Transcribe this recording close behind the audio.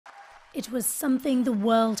It was something the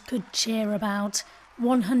world could cheer about.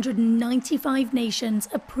 195 nations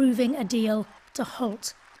approving a deal to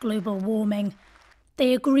halt global warming.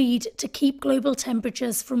 They agreed to keep global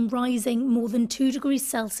temperatures from rising more than 2 degrees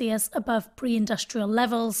Celsius above pre-industrial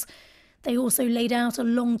levels. They also laid out a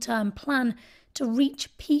long-term plan to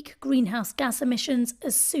reach peak greenhouse gas emissions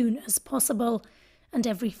as soon as possible. And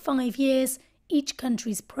every 5 years, each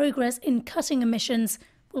country's progress in cutting emissions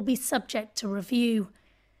will be subject to review.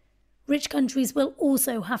 Rich countries will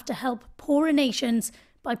also have to help poorer nations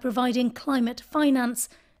by providing climate finance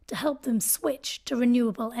to help them switch to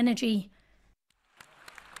renewable energy.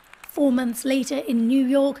 4 months later in New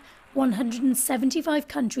York, 175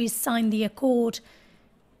 countries signed the accord.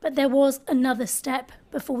 But there was another step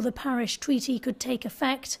before the Paris Treaty could take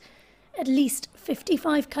effect. At least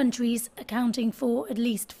 55 countries, accounting for at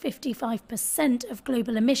least 55% of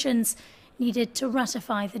global emissions, needed to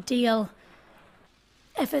ratify the deal.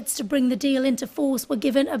 Efforts to bring the deal into force were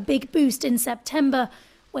given a big boost in September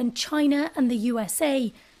when China and the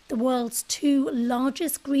USA, the world's two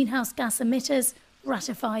largest greenhouse gas emitters,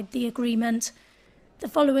 ratified the agreement. The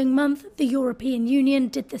following month, the European Union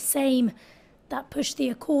did the same. That pushed the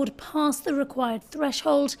accord past the required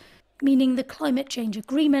threshold, meaning the climate change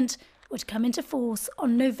agreement would come into force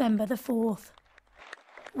on November the 4th.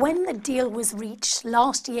 When the deal was reached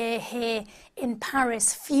last year here in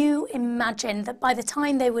Paris, few imagined that by the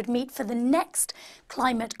time they would meet for the next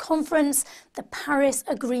climate conference, the Paris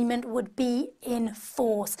Agreement would be in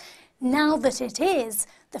force. Now that it is,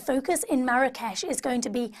 the focus in Marrakech is going to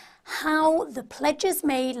be how the pledges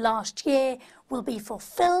made last year will be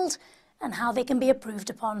fulfilled and how they can be approved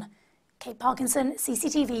upon. Kate Parkinson,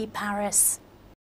 CCTV, Paris.